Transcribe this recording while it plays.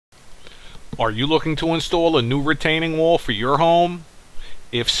Are you looking to install a new retaining wall for your home?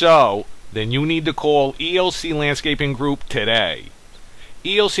 If so, then you need to call ELC Landscaping Group today.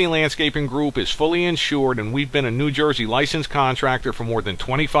 ELC Landscaping Group is fully insured, and we've been a New Jersey licensed contractor for more than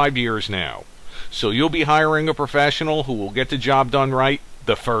 25 years now. So you'll be hiring a professional who will get the job done right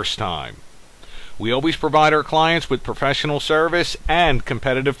the first time. We always provide our clients with professional service and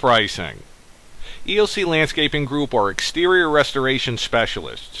competitive pricing. ELC Landscaping Group are exterior restoration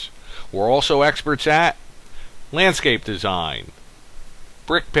specialists. We're also experts at landscape design,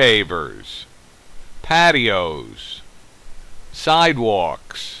 brick pavers, patios,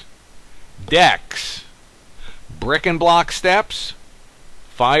 sidewalks, decks, brick and block steps,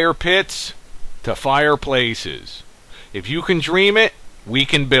 fire pits to fireplaces. If you can dream it, we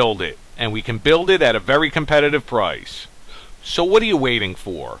can build it, and we can build it at a very competitive price. So what are you waiting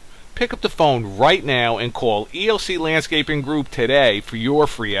for? Pick up the phone right now and call ELC Landscaping Group today for your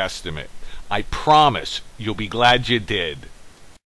free estimate. I promise you'll be glad you did.